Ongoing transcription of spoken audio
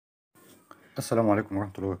السلام عليكم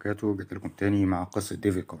ورحمة الله وبركاته. جيت لكم تاني مع قصة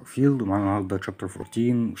ديفيد كوبرفيلد، ومعانا النهاردة شابتر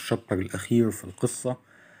 14 والشابتر الأخير في القصة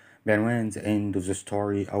بعنوان The End of the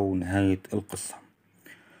Story أو نهاية القصة.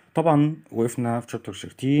 طبعا وقفنا في شابتر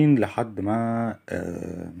 13 لحد ما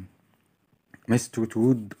مستر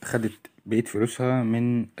تود خدت بقية فلوسها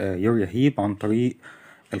من يوريا هيب عن طريق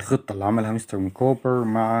الخطة اللي عملها مستر ميكوبر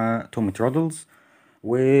مع تومي ترادلز.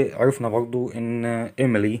 وعرفنا برضو ان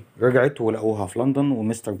ايميلي رجعت ولقوها في لندن،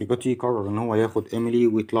 ومستر بيجوتي قرر ان هو ياخد ايميلي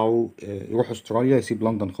ويطلعوا يروح استراليا، يسيب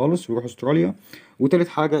لندن خالص ويروح استراليا. وتالت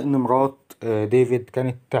حاجة ان مرات ديفيد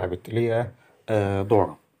كانت تعبت، اللي هي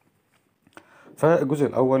دورا. فالجزء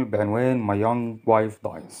الاول بعنوان My Young Wife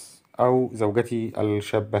Dies او زوجتي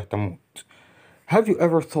الشابة تموت. Have you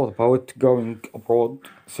ever thought about going abroad?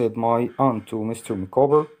 said my aunt to Mr.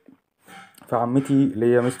 Micawber. فعمتي اللي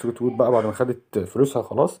هي مستر توت بقى بعد ما خدت فلوسها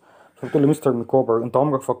خلاص، فبتقول لمستر ميكوبر: انت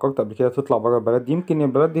عمرك فكرت قبل كده تطلع بره البلد دي؟ يمكن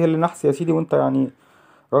البلد دي هي اللي نحس يا سيدي، وانت يعني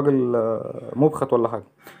راجل مبخت ولا حاجة.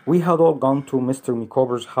 We had all gone to Mr.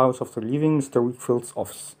 Micawber's house after leaving Mr. Wakefield's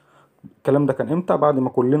office. الكلام ده كان امتى؟ بعد ما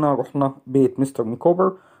كلنا رحنا بيت مستر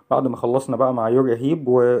ميكوبر، بعد ما خلصنا بقى مع يوريا هيب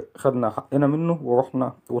وخدنا حقنا منه،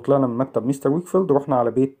 ورحنا وطلعنا من مكتب مستر ويكفيلد ورحنا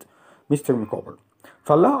على بيت مستر ميكوبر.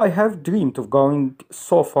 فلا I have dreamed of going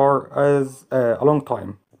so far as a long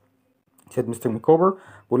time said مستر ميكوبر.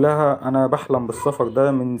 بقول لها أنا بحلم بالسفر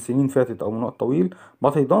ده من سنين فاتت أو من وقت طويل.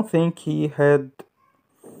 But I don't think he had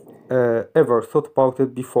ever thought about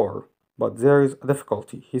it before. But there is a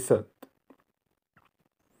difficulty, he said.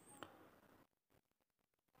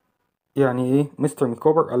 يعني ايه؟ مستر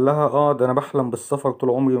ميكوبر قال لها ده انا بحلم بالسفر طول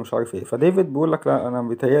عمري ومش عارف ايه. فديفيد بيقول لك لا، انا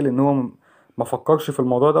بيتهيالي ان هو ما فكرش في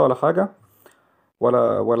الموضوع ده ولا حاجه،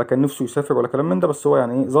 ولا كان نفسه يسافر ولا كلام من ده، بس هو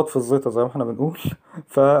يعني ايه، زاد في الزيطه زي ما احنا بنقول.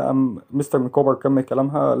 فمستر ميكوبر كمل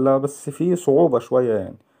كلامها: لا بس في صعوبه شويه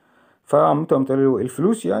يعني. فعمته قامت قايله له: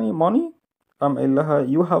 الفلوس يعني ماني؟ قام قايل لها: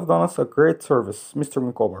 you have done us a great service مستر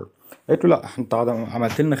ميكوبر. قالت له: لا انت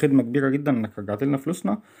عملت لنا خدمه كبيره جدا انك رجعت لنا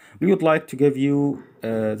فلوسنا. we would like to give you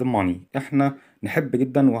the money. احنا نحب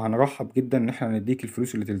جدا وهنرحب جدا ان احنا نديك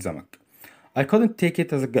الفلوس اللي تلزمك. I couldn't take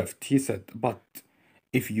it as a gift he said, but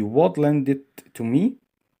if you would lend it to me.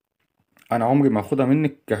 انا عمري ما هاخدها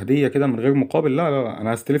منك كهديه كده من غير مقابل، لا لا لا،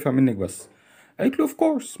 انا هستلفها منك بس. قالت له: of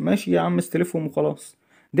course ماشي يا عم استلفهم وخلاص.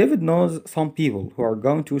 David knows some people who are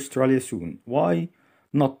going to Australia soon. Why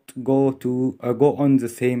not go on the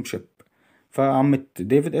same ship. فعمت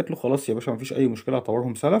ديفيد قالت له: خلاص يا باشا مفيش اي مشكله،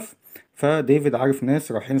 اعتبرهم سلف. فديفيد عارف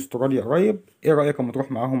ناس رايحين استراليا قريب، ايه رايك اما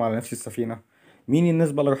تروح معاهم على نفس السفينه؟ مين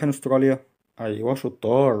الناس بقى اللي رايحين استراليا؟ ايوه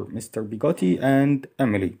شطار، مستر بيجوتي اند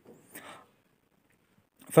ايميلي.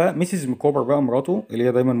 فميسيس ميكوبر بقى مراته اللي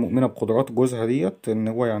هي دايما مؤمنه بقدرات جوزها ديت، ان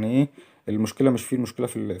هو يعني ايه، المشكله مش فيه، المشكله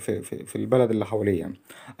في البلد اللي حواليه يعني.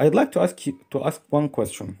 I'd like to ask one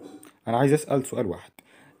question. انا عايز اسال سؤال واحد.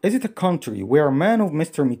 Is it a country where a man of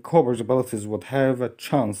Mr. Micawber's abilities would have a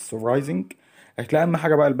chance of rising? هتلاقي اهم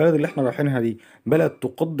حاجه بقى البلد اللي احنا رايحينها دي بلد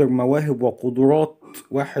تقدر مواهب وقدرات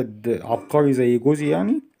واحد عبقري زي جوزي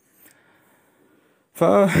يعني. ف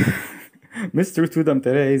مستر تودم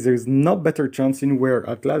تلاقي there is no better chance anywhere.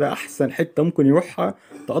 هتلاقي ده احسن حته ممكن يروحها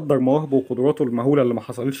تقدر مواهبه وقدراته المهوله اللي ما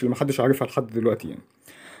حصلتش، اللي ما حدش عارفها لحد دلوقتي يعني.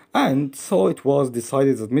 And so it was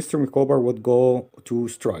decided that Mr. Micawber would go to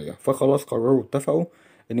Australia. فخلاص قرروا واتفقوا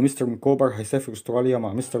ان مستر ميكوبر هيسافر استراليا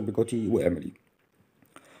مع مستر بيجوتي وإيميلي.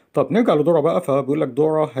 طب نرجع لدورا بقى. فبيقول لك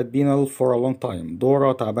دورا had been ill for a long time.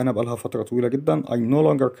 دورا تعبانه بقالها فتره طويله جدا. I no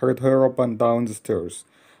longer carried her up and down the stairs.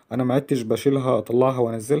 انا ما عدتش بشيلها اطلعها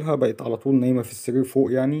وانزلها، بقت على طول نايمه في السرير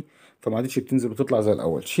فوق يعني، فما عادتش بتنزل وتطلع زي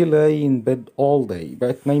الاول. she lay in bed all day.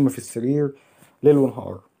 بقت نايمه في السرير ليل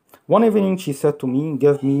ونهار. one evening she said to me: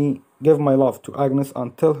 give my love to Agnes and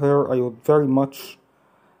tell her I would very much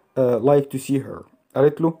like to see her.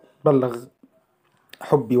 قالت له: بلغ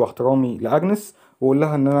حبي واحترامي لأجنس وقول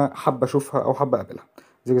لها ان انا حابة اشوفها او حابة اقابلها.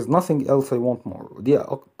 there is nothing else I want more. دي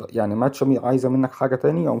اكتر يعني، ما عادش عايزة منك حاجة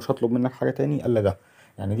تاني او مش هطلب منك حاجة تاني الا ده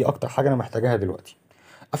يعني، دي اكتر حاجة انا محتاجاها دلوقتي.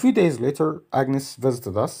 A few days later Agnes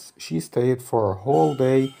visited us. She stayed for a whole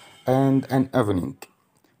day and an evening.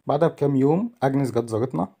 بعدها بكام يوم أجنس جت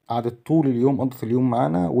زارتنا، قعدت طول اليوم، قضت اليوم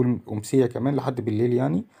معانا والأمسية كمان لحد بالليل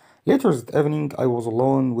يعني. Later that evening I was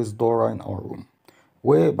alone with Dora in our room.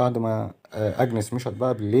 وبعد ما أجنس مشت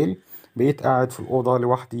بقى بالليل، بقيت قاعد في الأوضة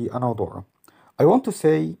لوحدي أنا ودورا. I want to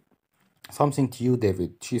say something to you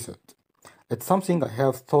David, she said. It's something I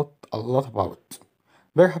have thought a lot about.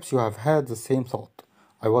 Perhaps you have had the same thought.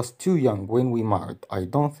 I was too young when we married. I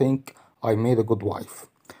don't think I made a good wife.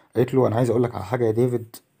 قالت له: أنا عايز أقولك على حاجة يا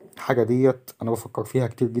ديفيد، الحاجة ديت أنا بفكر فيها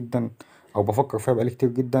كتير جدا، أو بفكر فيها بقالي كتير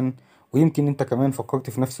جدا، ويمكن أنت كمان فكرت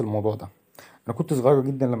في نفس الموضوع ده. أنا كنت صغير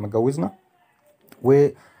جدا لما اتجوزنا،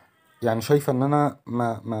 ويعني شايفة ان انا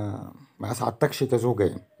ما اسعدتكش كزوجة،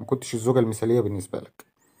 يعني ما كنتش الزوجة المثالية بالنسبة لك.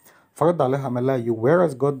 فرد عليها قال لها you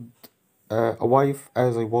were as good a wife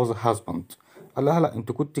as I was a husband. قال لها لا،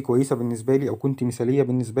 انت كنت كويسة بالنسبة لي او كنت مثالية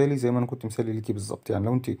بالنسبة لي زي ما انا كنت مثالي ليكي بالظبط. يعني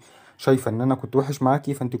لو انت شايفة ان انا كنت وحش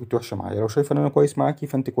معاكي فانت كنت وحشة معايا، لو شايفة ان انا كويس معاكي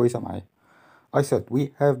فانت كويسة معايا. I said we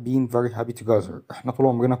have been very happy together. احنا طول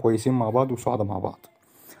عمرنا كويسين مع بعض وسعداء مع بعض.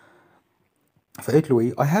 فقالت له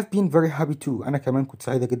ايه I have been very happy too. انا كمان كنت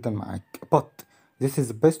سعيدة جدا معاك. But this is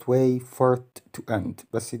the best way for it to end.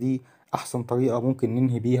 بس دي احسن طريقة ممكن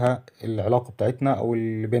ننهي بيها العلاقة بتاعتنا او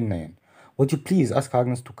اللي بينا يعني. Would you please ask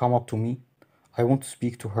Agnes to come up to me? I want to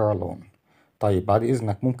speak to her alone. طيب بعد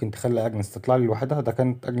اذنك ممكن تخلي اجنس تطلع لي لوحدها. ده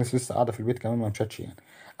كانت اجنس لسه قاعدة في البيت كمان ما مشاتش يعني.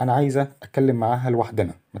 انا عايزة اتكلم معاها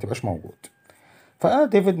لوحدنا ما تبقاش موجود.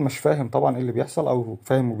 فديفيد مش فاهم طبعا ايه اللي بيحصل او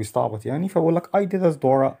فاهم وبيستعبط يعني. فبقول لك I did as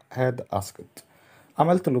Dora had asked.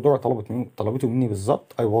 عملت اللي دورة طلبته مني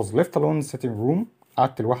بالظبط. I was left alone in the sitting room.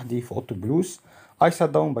 قعدت لوحدي في أوضة الجلوس. I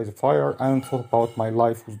sat down by the fire and thought about my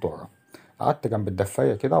life with Dora. قعدت جنب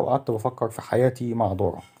الدفاية كده وقعدت بفكر في حياتي مع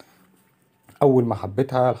دورا، أول ما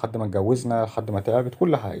حبيتها لحد ما اتجوزنا لحد ما تعبت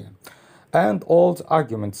كل حاجة. And all the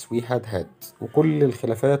arguments we had وكل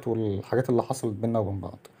الخلافات والحاجات اللي حصلت بينا وبين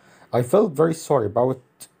بعض. I felt very sorry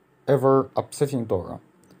about ever upsetting Dora.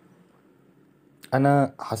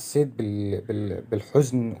 انا حسيت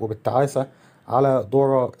بالحزن وبالتعاسة على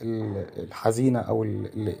دورة الحزينة او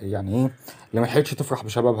يعني ايه اللي ما لحقتش تفرح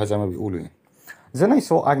بشبابها زي ما بيقولوا يعني. Then I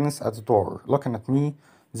saw Agnes at the door looking at me.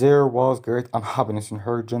 There was great unhappiness in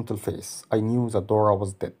her gentle face. I knew that Dora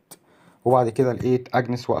was dead. وبعد كده لقيت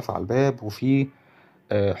أجنس واقفة على الباب وفي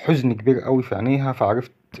حزن كبير قوي في عينيها،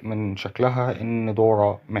 فعرفت من شكلها إن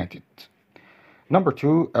دورا ماتت. نمبر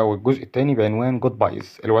 2 او الجزء الثاني بعنوان جود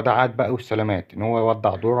بايز، الوداعات بقى والسلامات. ان هو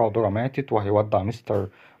يودع دورا ودورا ماتت، وهيودع مستر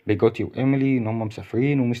بيجوتي وايميلي ان هم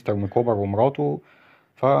مسافرين، ومستر ميكوبر ومراته.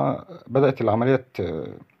 فبدأت العملية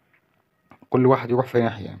كل واحد يروح في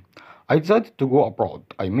ناحية يعني. I decided to go abroad.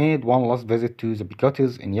 I made one last visit to the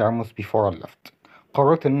Bigotis in Yarmouth before I left.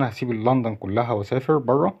 قررت ان انا هسيب لندن كلها واسافر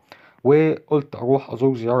برا، وقلت اروح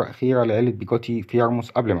ازور زيارة اخيرة لعيلة بيجوتي في يارموث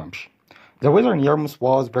قبل ما امشي. The weather in Yarmouth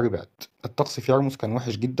was very bad. الطقس في يارموث كان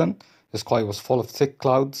وحش جدا. The sky was full of thick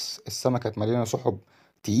clouds. السما كانت مليانة سحب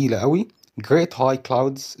تقيلة قوي. Great high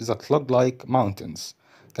clouds that looked like mountains.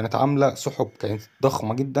 كانت عاملة سحب كانت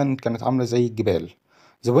ضخمة جدا، كانت عاملة زي الجبال.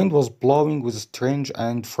 The wind was blowing with a strange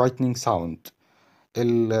and frightening sound.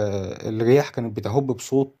 الرياح كانت بتهب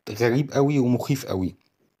بصوت غريب قوي ومخيف قوي.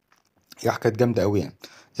 الرياح كانت جامدة قوي يعني.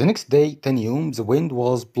 The next day تاني يوم the wind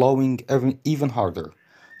was blowing even harder.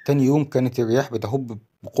 تاني يوم كانت الرياح بتهب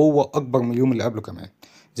بقوة أكبر من اليوم اللي قبله كمان.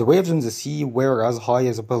 The waves in the sea were as high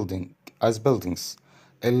as buildings.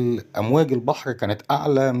 الأمواج البحر كانت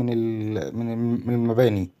أعلى من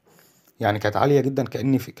المباني، يعني كانت عالية جدا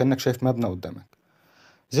كأنك شايف مبنى قدامك.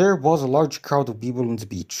 There was a large crowd of people on the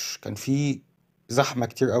beach. كان في زحمة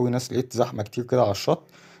كتير قوي ناس، لقيت زحمة كتير كده على الشط.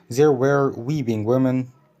 There were weeping women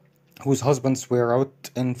whose husbands were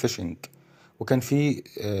out in fishing. وكان في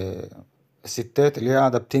ستات اللي هي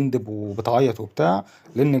قاعدة بتندب وبتعيط وبتاع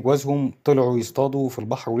لأن جوازهم طلعوا يصطادوا في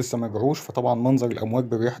البحر ولسه ما رجعوش، فطبعا منظر الأمواج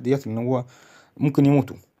بالرياح ديت إن هو ممكن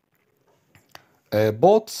يموتوا.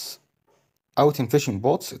 boats out in fishing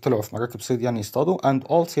boats طلعوا في مراكب صيد يعني يصطادوا. and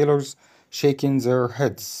all sailors shaking their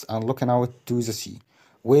heads and looking out to the sea.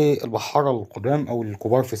 والبحارة القدام أو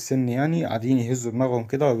الكبار في السن يعني قاعدين يهزوا دماغهم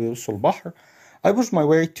كده ويبصوا البحر. I pushed my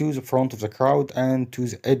way to the front of the crowd and to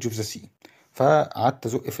the edge of the sea. فقعدت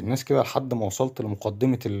أزق في الناس كده لحد ما وصلت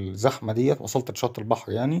لمقدمة الزحمة ديت، وصلت لشط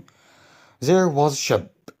البحر يعني. There was a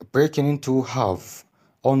ship breaking into half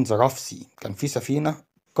on the rough sea. كان في سفينة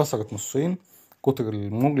كسرت نصين كتر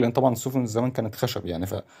الموج، لأن طبعا السفن زمان كانت خشب يعني،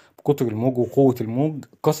 فبكتر الموج وقوة الموج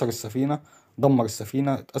كسر السفينة، دمر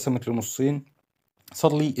السفينة، اتقسمت لنصين.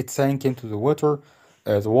 Suddenly it sank into the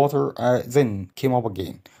water, then came up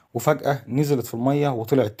again. وفجأة نزلت في المية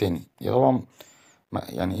وطلعت تاني. يعني طبعا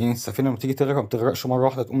يعني ايه السفينة لما تيجي تغرق ما بتغرقش مرة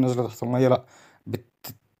واحدة تقوم نازلة تحت المية، لأ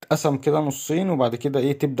بتتقسم كده نصين وبعد كده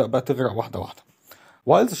ايه تبدأ بقى تغرق واحدة واحدة.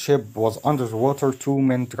 While the ship was under the water, 2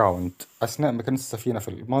 men drowned. أثناء ما كانت السفينة في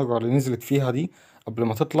المرة اللي نزلت فيها دي قبل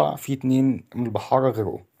ما تطلع في 2 من البحارة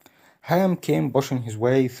غرقوا. Ham came pushing his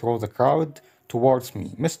way through the crowd towards me.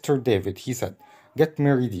 Mr. David, he said, get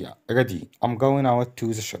me ready. I'm going out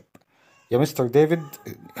to the ship. يا مستر ديفيد.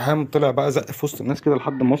 هام طلع بقى زق في وسط الناس كده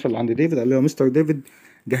لحد ما وصل عند ديفيد، قال له يا مستر ديفيد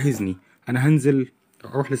جهزني، أنا هنزل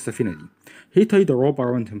أروح للسفينة دي. He tied a rope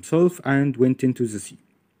around himself and went into the sea.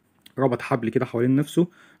 ربط حبل كده حوالين نفسه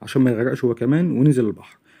عشان ما يغرقش هو كمان ونزل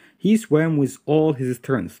البحر. He swam with all his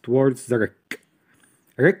strength towards the wreck.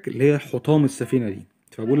 ريك اللي هي حطام السفينة دي.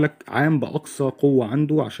 فبقول لك عام بأقصى قوة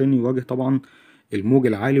عنده عشان يواجه طبعا الموج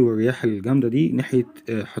العالي والرياح الجامدة دي ناحية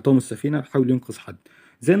حطام السفينة، بيحاول ينقذ حد.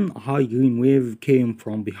 Then a high green wave came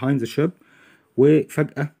from behind the ship.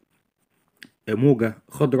 وفجأة موجة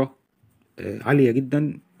خضراء عالية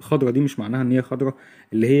جدا. خضرة دي مش معناها ان هي خضرة،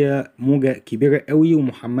 اللي هي موجة كبيرة قوي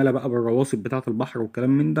ومحملة بقى بالرواسب بتاعة البحر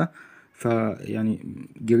والكلام من ده. فيعني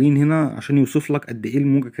جرين هنا عشان يوصف لك قد ايه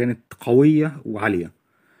الموجة كانت قوية وعالية.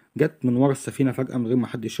 جت من ورا السفينة فجأة من غير ما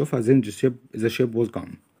حد يشوفها. then the ship was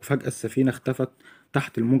gone. وفجأة السفينة اختفت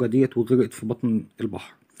تحت الموجة ديت وغرقت في بطن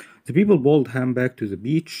البحر. The people pulled him back to the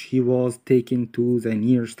beach. He was taken to the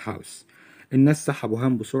nearest house. الناس سحبوا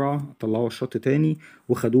هام بسرعة، طلعوه الشط تاني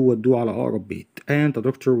وخدوه ودوه على أقرب بيت. and the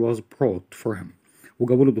doctor was brought for him.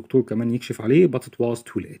 وجابوا له دكتور كمان يكشف عليه. but it was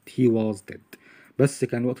too late. He was dead. بس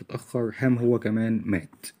كان وقت اتأخر، هام هو كمان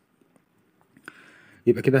مات.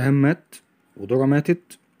 يبقى كده هام مات ودورا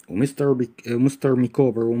ماتت مستر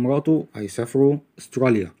ميكوبر ومراته هيسافروا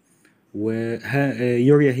استراليا.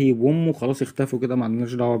 يوريا هي وامه خلاص اختفوا كده، ما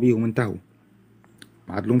عندناش دعوه بيهم، انتهوا،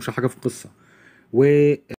 ما عادلهمش حاجه في القصه.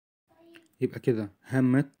 ويبقى كده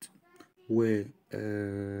هام مات و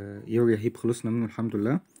يوريا هيب خلصنا منه الحمد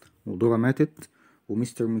لله، ودورا ماتت،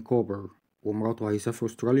 ومستر ميكوبر ومراته هيسافروا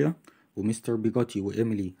استراليا، ومستر بيجوتي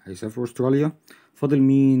وإيميلي هيسافروا استراليا. فاضل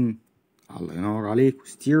مين؟ الله ينور عليك،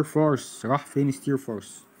 ستير فورس. راح فين ستير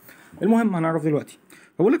فورس؟ المهم هنعرف دلوقتي.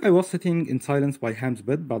 بقول لك I was sitting in silence by Ham's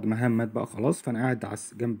bed. بعد ما هام مات بقى خلاص، فانا قاعد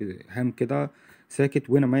جنب هام كده ساكت.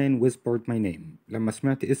 when a man whispered my name. لما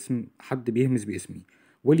سمعت اسم حد بيهمس باسمي.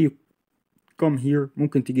 will you come here؟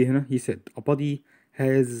 ممكن تيجي هنا. he said a body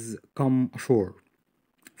has come ashore.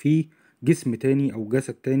 في جسم تاني او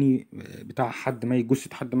جسد تاني بتاع حد ميت،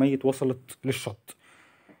 جثة حد ميت وصلت للشط.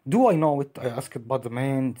 Do I know it؟ I asked but the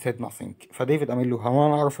man said nothing. فديفيد قال له هو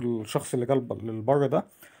انا اعرف الشخص اللي جه للبر ده؟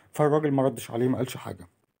 فالراجل ما ردش عليه، ما قالش حاجة.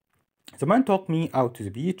 The man took me out to the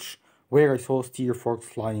beach where I saw steer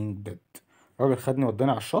fox lying dead. الراجل خدني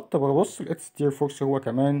وداني على الشط، ببص لقيت ستير فوكس هو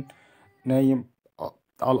كمان نايم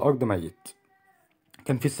على الأرض ميت.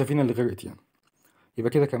 كان في السفينة اللي غرقت يعني. يبقى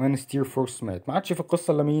كده كمان ستير فورس مات. ما عادش في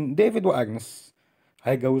القصة إلا مين؟ ديفيد وأجنس.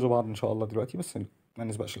 هيتجوزوا بعض إن شاء الله دلوقتي، بس ما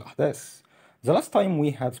نسبقش الأحداث. The last time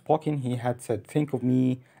we had spoken he had said think of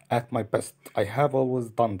me at my best. I have always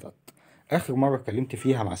done that. آخر مرة اتكلمت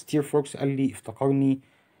فيها مع ستير فورس قال لي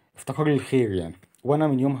افتكر لي الخير يعني، وأنا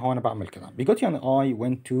من يومها وأنا بعمل كده. بيجوتي and I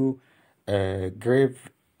went to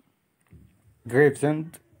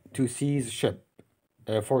Gravesend to see the ship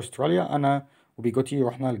for Australia. أنا وبيجوتي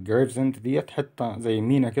رحنا لجريفزند ديت، حتة زي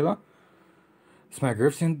مينا كده اسمها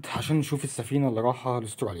جريفزند، عشان نشوف السفينة اللي رايحة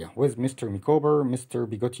لأستراليا with Mr. ميكوبر مستر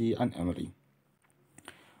بيجوتي and Emily.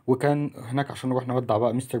 وكان هناك عشان نروح نودع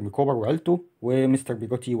بقى مستر ميكوبر وعيلته ومستر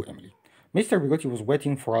بيجوتي وإيميلي. Mr. بيجوتي was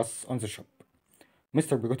waiting for us on the ship.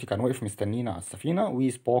 مستر بيجوتي كان واقف مستنينا على السفينة.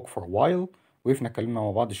 we spoke for a while. وقفنا اتكلمنا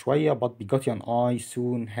مع بعض شوية. but بيجوتي and I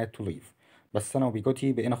soon had to leave. بس أنا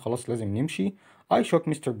وبيجوتي بقينا خلاص لازم نمشي. I shook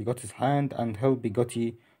Mr. بيجوتي's hand and held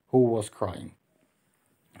بيجوتي who was crying.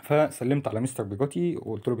 فسلمت على مستر بيجوتي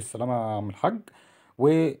وقلت له بالسلامة يا عم الحاج،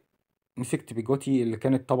 ومسكت بيجوتي اللي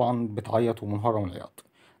كانت طبعا بتعيط ومنهارة من العياط.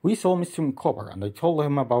 We saw Mr. ميكوبر and I told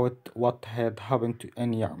him about what had happened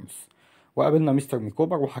in Yarmouth. وقابلنا مستر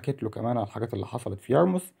ميكوبر وحكيت له كمان على الحاجات اللي حصلت في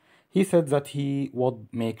يارموث. He said that he would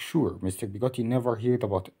make sure Mr. بيجوتي never heard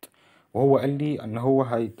about it. وهو قال لي ان هو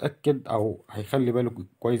هيتأكد او هيخلي باله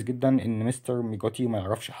كويس جدا ان مستر ميجوتي ما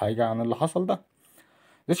يعرفش حاجة عن اللي حصل ده.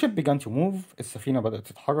 The ship began to move. السفينة بدأت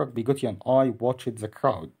تتحرك. بيجوتي and I watched the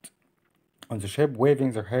crowd on the ship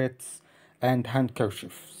waving their hats and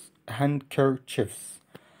handkerchiefs.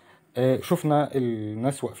 شفنا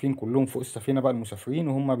الناس واقفين كلهم فوق السفينة بقى، المسافرين،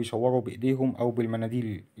 وهم بيشوروا بإيديهم أو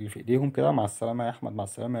بالمناديل اللي في إيديهم كده، مع السلامة يا أحمد، مع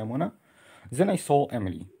السلامة يا منى. Then I saw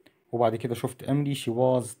Emily. وبعد كده شفت إيميلي. She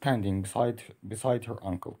was standing beside her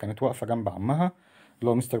uncle. كانت واقفة جنب عمها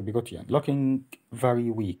اللي هو مستر بيجوتي يعني. Looking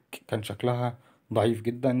very weak. كان شكلها ضعيف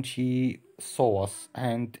جدا. She saw us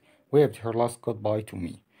and waved her last goodbye to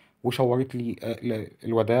me. وشورت لي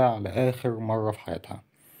الوداع لآخر مرة في حياتها.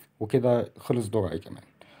 وكده خلص دوري كمان.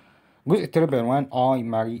 الجزء التالت بعنوان I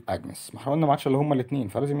marry Agnes. ما احنا قلنا ما عادش اللي هما الاتنين،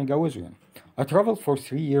 فلازم يتجوزوا يعني. I traveled for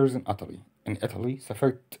 3 years in Italy. In Italy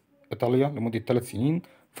سافرت إيطاليا لمدة 3 سنين.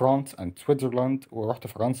 France and Switzerland. ورحت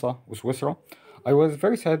فرنسا وسويسرا. I was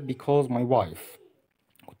very sad because my wife.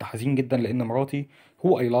 كنت حزين جدا لأن مراتي who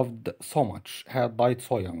I loved so much had died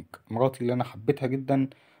so young. مراتي اللي أنا حبيتها جدا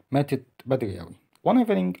ماتت بدري أوي. One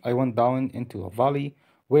evening I went down into a valley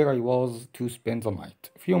where I was to spend the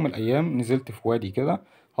night. في يوم من الأيام نزلت في وادي كده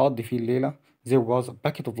هقضي فيه الليلة. There was a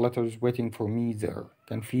packet of letters waiting for me there.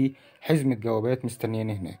 كان في حزمة جوابات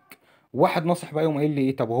مستنياني هناك. واحد ناصح بقى يقوم قايل لي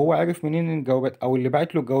ايه، طب وهو عرف منين إن الجوابات، او اللي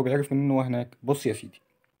بعت له الجواب عرف منين إن هو هناك؟ بص يا سيدي،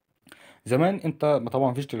 زمان انت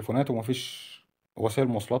طبعا مفيش تليفونات ومفيش وسائل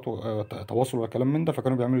مواصلات تواصل ولا كلام من ده،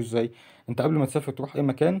 فكانوا بيعملوا ازاي؟ انت قبل ما تسافر تروح اي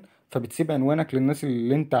مكان، فبتسيب عنوانك للناس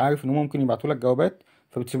اللي انت عارف ان هم ممكن يبعتوا لك جوابات،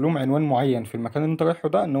 فبتسيب لهم عنوان معين في المكان اللي انت رايحه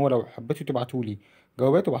ده، ان هو لو حبيتوا تبعتوا لي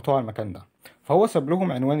جوابات ابعتوها على المكان ده. فهو ساب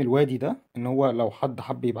لهم عنوان الوادي ده، ان هو لو حد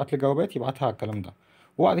حب يبعت لي جوابات يبعتها على الكلام ده.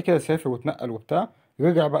 وبعد كده سافر واتنقل وبتاع،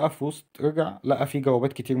 رجع بقى في وسط رجع لقى في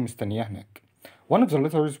جوابات كتير مستنياه هناك. One of the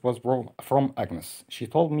letters was from Agnes. She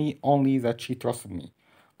told me only that she trusted me.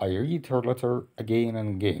 I read her letter again and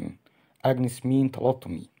again. Agnes مين طلبت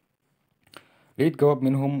me. لقيت جواب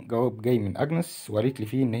منهم، جواب جاي من أجنس، وقالت لي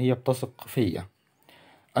فيه إن هي بتثق فيا.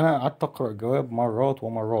 أنا قعدت أقرأ الجواب مرات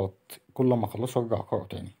ومرات، كل ما أخلصه أرجع أقرأه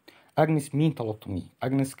تاني. أجنس مين طلبت me.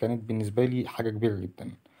 أجنس كانت بالنسبة لي حاجة كبيرة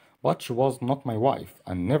جدا. But she was not my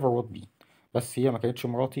wife and never would be. بس هي ما كانتش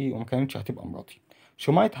مراتي وما كانتش هتبقى مراتي.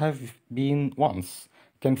 She might have been once.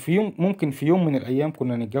 كان في يوم، ممكن في يوم من الأيام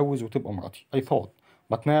كنا نتجوز وتبقى مراتي. I thought.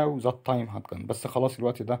 But now that time had gone. بس خلاص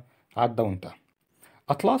الوقت ده عدى وانتهى.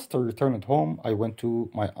 At last I returned home. I went to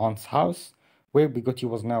my aunt's house, where Bigotti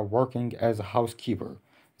was now working as a housekeeper.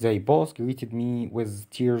 They both greeted me with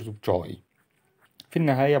tears of joy. في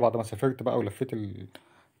النهاية بعد ما سافرت بقى ولفيت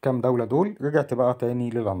الكام دولة دول، رجعت بقى تاني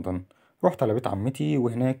للندن. رحت على بيت عمتي،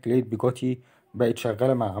 وهناك لقيت بيجوتي بقت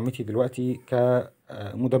شغالة مع عمتي دلوقتي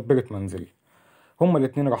كمدبرة منزل. هما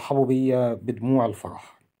الاتنين رحبوا بيا بدموع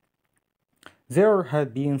الفرح. There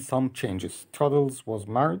had been some changes. Traddles was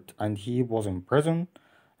married and he was in prison.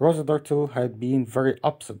 Rosa Dartle had been very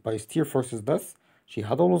upset by Steerforth's death. She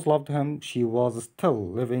had always loved him. She was still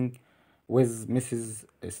living with Mrs.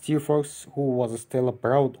 Steerforth, who was still a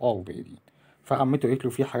proud old lady. فعمته قالت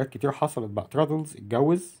له في حاجات كتير حصلت بقى. ترادلز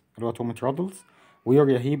اتجوز، اللي هو تومي ترادلز،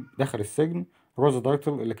 ويوريا هيب دخل السجن. روزا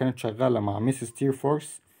دارتل اللي كانت شغالة مع ميسيس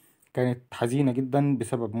ستيرفورث كانت حزينة جدا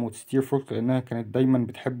بسبب موت ستيرفورث، لأنها كانت دايما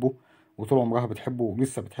بتحبه وطول عمرها بتحبه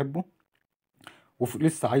ولسه بتحبه،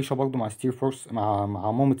 ولسه عايشة برضه مع ستيرفورث، مع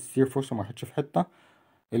مامة ستيرفورث، وما راحتش في حتة.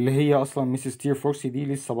 اللي هي أصلا ميسيس ستيرفورث دي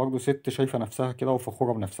لسه برضه ست شايفة نفسها كده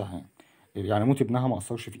وفخورة بنفسها يعني موت ابنها ما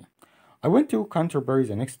أثرش فيها. I went to Canterbury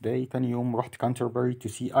the next day. تاني يوم رحت كانتربري to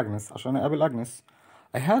see Agnes عشان أقابل أجنس.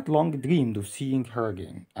 I had long dreamed of seeing her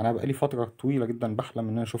again. أنا بقالي فترة طويلة جدا بحلم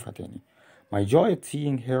إن أنا أشوفها تاني. My joy at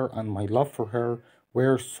seeing her and my love for her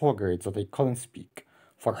were so great that I couldn't speak.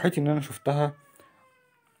 فرحتي إن أنا شفتها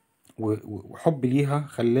وحبي ليها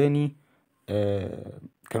خلاني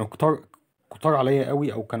كانوا كتار عليا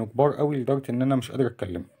قوي، أو كانوا كبار قوي لدرجة إن أنا مش قادر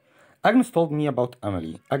أتكلم. Agnes told me about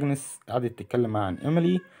Emily. Agnes قعدت تتكلم معايا عن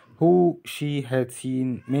Emily, who she had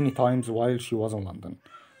seen many times while she was in London.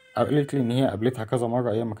 قالت لي إن هي قابلتها كذا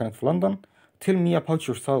مرة أيام ما كانت في لندن. Tell me about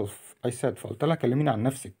yourself, I said. فقلت لها كلميني عن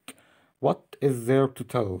نفسك. What is there to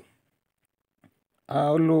tell?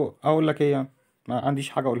 أقول لك إيه يعني؟ ما عنديش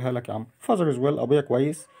حاجة أقولها لك يا عم. Father is well. أبويا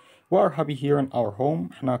كويس. We are happy here in our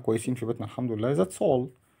home. إحنا كويسين في بيتنا الحمد لله. That's all.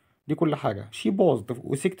 دي كل حاجة. She paused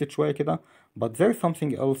وسكتت شوية كده. But there's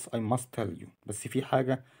something else I must tell you. بس في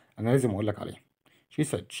حاجة أنا لازم أقولك عليها. She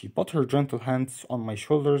said. She put her gentle hands on my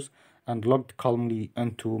shoulders and looked calmly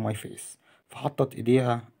into my face. فحطت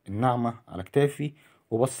إيديها الناعمة على كتافي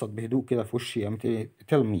وبصت بهدوء كده في وشي. قامت إيه؟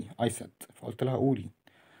 Tell me, I said. فقلت لها قولي.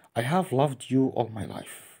 I have loved you all my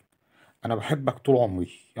life. أنا بحبك طول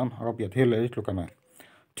عمري. يا نهار أبيض، هي اللي قالت له كمان.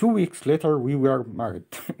 2 weeks later we were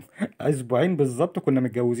married. أسبوعين بالظبط كنا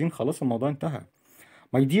متجوزين، خلاص الموضوع انتهى.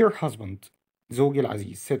 My dear husband, زوجي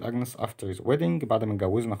العزيز, said Agnes after the wedding. بعد ما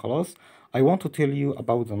اتجوزنا خلاص. I want to tell you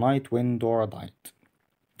about the night when Dora died.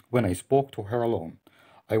 When I spoke to her alone.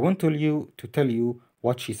 I want to tell you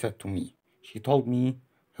what she said to me. She told me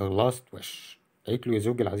her last wish. قالت له يا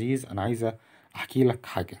زوجي العزيز أنا عايزة أحكي لك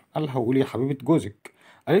حاجة. قال لها قولي يا حبيبة جوزك.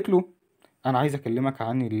 قالت له أنا عايزة أكلمك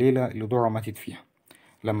عن الليلة اللي دورا ماتت فيها،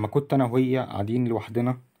 لما كنت أنا وهي قاعدين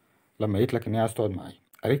لوحدنا، لما قلت لك إن هي عايز تقعد معايا.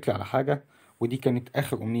 قالت لي على حاجة، ودي كانت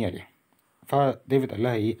آخر أمنية ليها. فديفيد قال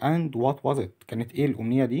لها إيه and what was it؟ كانت إيه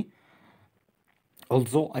الأمنية دي؟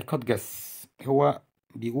 although I could guess. هو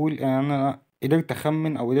بيقول إن أنا قدرت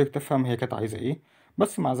أخمن أو قدرت أفهم هي كانت عايزة إيه،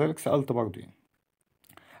 بس مع ذلك سألت برضه يعني.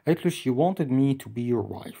 قالت له she wanted me to be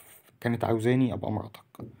your wife. كانت عاوزاني أبقى مراتك.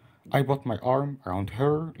 I put my arm around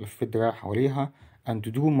her. لفيت دراعي حواليها and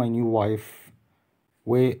to do my new wife.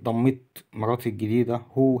 وضميت مراتي الجديدة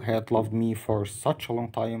who had loved me for such a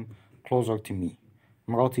long time closer to me.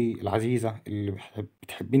 مراتي العزيزة اللي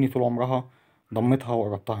بتحبني طول عمرها ضمتها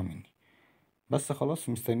وقربتها مني. بس خلاص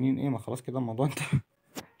مستنيين ايه؟ ما خلاص كده الموضوع انتهى.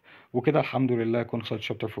 وكده الحمد لله يكون خلص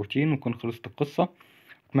شابتر 14 ويكون خلصت القصة.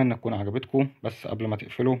 اتمنى تكون عجبتكم، بس قبل ما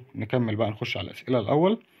تقفلوا نكمل بقى نخش على الأسئلة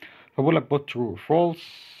الأول. فبقول لك both true or false.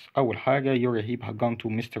 أول حاجة يوريا هيب had gone to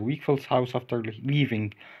Mr. Wakefield's house after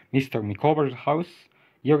leaving Mr. Micawber's house.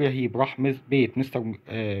 يوريا هيب راح بيت مستر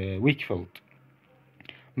ويكفيلد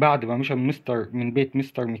بعد ما مشى من بيت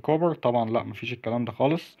مستر ميكوبر. طبعا لا، مفيش الكلام ده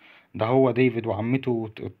خالص. ده هو ديفيد وعمته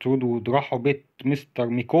ترود راحوا بيت مستر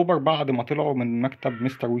ميكوبر بعد ما طلعوا من مكتب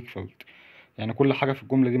مستر ويكفيلد. يعني كل حاجة في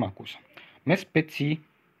الجملة دي معكوسة. مس بيتسي،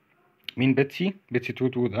 مين بيتسي؟ بيتسي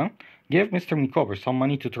ترود gave مستر ميكوبر some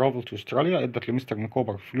money to travel to Australia. ادت لمستر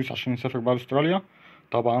ميكوبر فلوس عشان يسافر بقى أستراليا.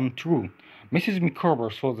 طبعا true. Mrs. Micawber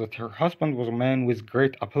saw that her husband was a man with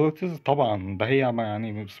great abilities. طبعا ده هي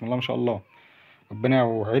يعني بسم الله ما شاء الله، ربنا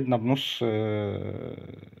يوعدنا بنص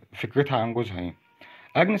فكرتها عن جوزها يعني.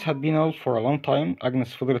 أجنس had been ill for a long time.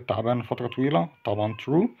 أجنس فضلت تعبانة فترة طويلة. طبعا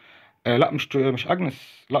true. لا مش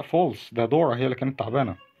أجنس، لا false. ده دورا هي اللي كانت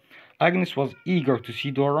تعبانة. أجنس was eager to see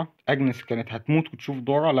دورا. أجنس كانت هتموت وتشوف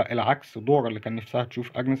دورا. لا العكس، دورا اللي كان نفسها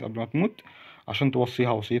تشوف أجنس قبل ما تموت عشان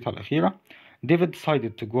توصيها وصيتها الأخيرة. ديفيد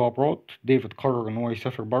decided to go abroad. ديفيد قرر إن هو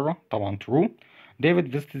يسافر برا. طبعا true.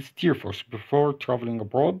 ديفيد visited Steerforth before traveling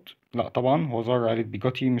abroad. لا طبعا هو زار عائلة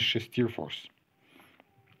بيجوتي مش ستيرفورث.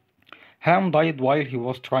 هام died while he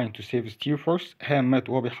was trying to save ستيرفورث. هام مات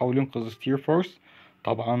وهو بيحاول ينقذ ستيرفورث.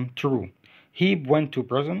 طبعا true. هيب went to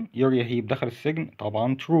prison. يوريا هيب دخل السجن.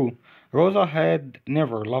 طبعا true. روزا had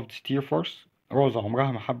never loved ستيرفورث. روزا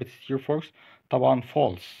عمرها ما حبت ستيرفورث. طبعا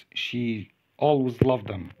false. she always loved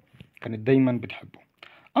them. كانت دايما بتحبه.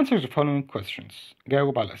 Answer the following questions.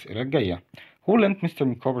 جاوب على الأسئلة الجاية. Who lent Mr.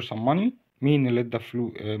 Micawber some money? مين اللي ادى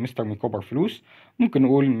مستر ميكوبر فلوس؟ ممكن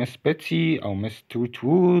نقول مس بيتسي أو مس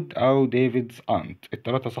توتوود أو ديفيد's aunt.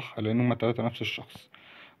 التلاتة صح لأن هما التلاتة نفس الشخص.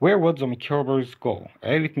 Where would the Micawbers go?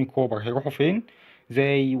 عيلة ميكوبر هيروحوا فين؟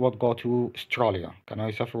 They would go to Australia. كانوا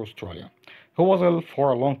هيسافروا أستراليا. Who was ill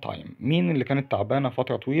for a long time? مين اللي كانت تعبانة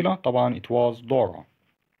فترة طويلة؟ طبعا it was Dora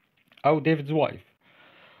أو David's wife.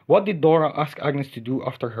 What did Dora ask Agnes to do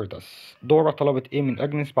after her death? دورا طلبت ايه من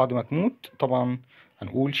أجنس بعد ما تموت؟ طبعا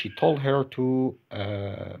هنقول she told her to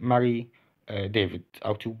marry David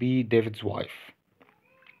أو to be David's wife.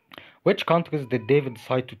 Which countries did David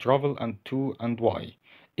decide to travel and to and why?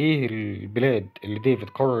 ايه البلاد اللي ديفيد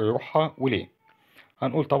قرر يروحها وليه؟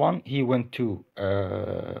 هنقول طبعا he went to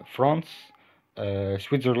France,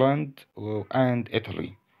 Switzerland and Italy.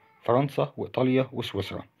 فرنسا وإيطاليا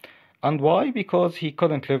وسويسرا. And why? Because he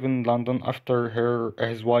couldn't live in London after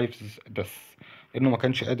his wife's death. لأنه ما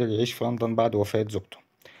كانش قادر يعيش في لندن بعد وفاة زوجته.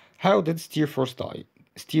 How did Steerforth die?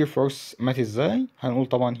 Steerforth مات ازاي؟ هنقول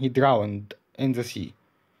طبعا he drowned in the sea.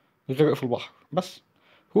 غرق في البحر. بس.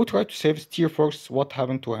 Who tried to save Steerforth? What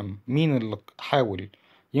happened to him? مين اللي حاول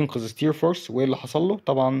ينقذ Steerforth وإيه اللي حصل له؟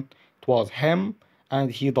 طبعا it was him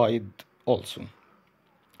and he died also.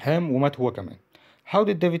 هام ومات هو كمان. How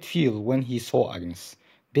did David feel when he saw Agnes?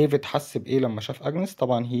 ديفيد حس بإيه لما شاف أجنس؟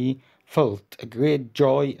 طبعا he felt a great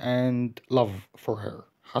joy and love for her.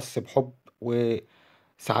 حس بحب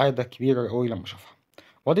وسعادة كبيرة قوي لما شافها.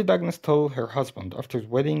 What did Agnes tell her husband after the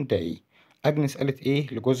wedding day? أجنس قالت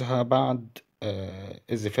إيه لجوزها بعد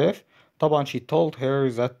الزفاف؟ طبعا she told her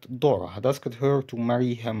that Dora had asked her to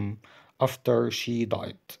marry him after she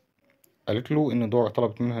died. قالت له إن دورا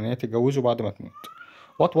طلبت منها إن هي تتجوزه بعد ما تموت.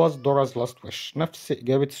 What was Dora's last wish? نفس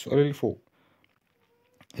إجابة السؤال اللي فوق.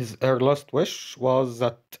 Her last wish was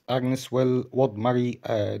that Agnes would marry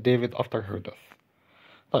David after her death.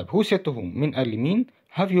 طيب who said to whom؟ مين قال لمين؟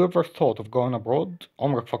 Have you ever thought of going abroad؟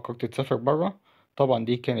 عمرك فكرت تسافر برا؟ طبعا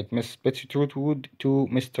دي كانت Miss Betsy Trotwood to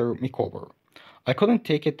Mr. Micawber. I couldn't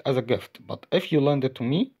take it as a gift but if you lend it to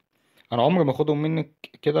me. أنا عمري ما أخدهم منك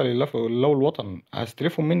كده لله والوطن،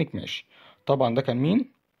 هستلفهم منك ماشي. طبعا ده كان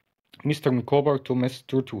مين؟ Mr. Micawber to Miss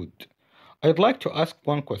Trotwood. I'd like to ask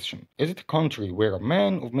one question. Is it a country where a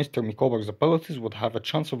man of Mr. Micawber's abilities would have a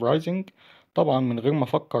chance of rising؟ طبعا من غير ما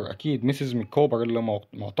أفكر أكيد مسز ميكوبر اللي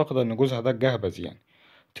معتقدة إن جوزها ده جهبذ يعني.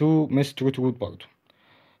 To Miss Trotwood برضه.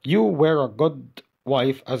 You were a good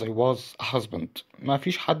wife as I was a husband. ما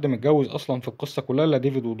فيش حد متجوز أصلا في القصة كلها إلا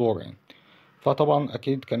ديفيد ودورا يعني. فطبعا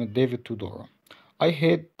أكيد كانت ديفيد to دورا.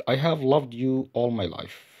 I have loved you all my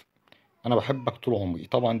life. أنا بحبك طول عمري.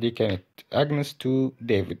 طبعا دي كانت أجنس to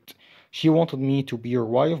ديفيد. She wanted me to be your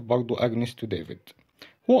wife. برضو أجنس to ديفيد.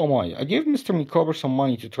 Who am I? I gave Mr. Micawber some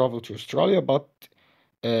money to travel to Australia but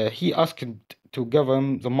he asked to give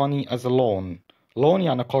him the money as a loan. loan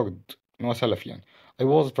يعني قرض إن هو سلف يعني. I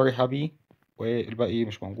was very happy. والباقي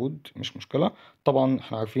مش موجود مش مشكلة. طبعا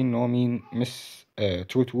احنا عارفين إن هو مين مس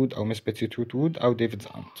تروتوود أو مس بيتسي تروتوود أو ديفيد's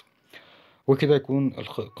aunt. وكده يكون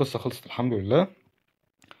القصة خلصت الحمد لله.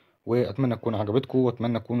 وأتمنى تكون عجبتكم،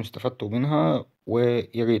 وأتمنى تكونوا استفدتوا منها.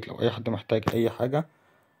 ويا ريت لو أي حد محتاج أي حاجة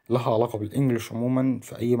لها علاقة بالإنجليش عموما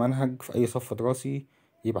في أي منهج في أي صف دراسي،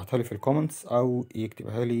 يبعتها لي في الكومنتس أو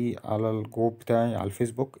يكتبها لي على الجروب بتاعي على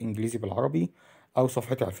الفيسبوك إنجليزي بالعربي، أو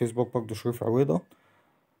صفحتي على الفيسبوك برضه شريف عويضة.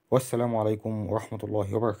 والسلام عليكم ورحمة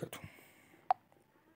الله وبركاته.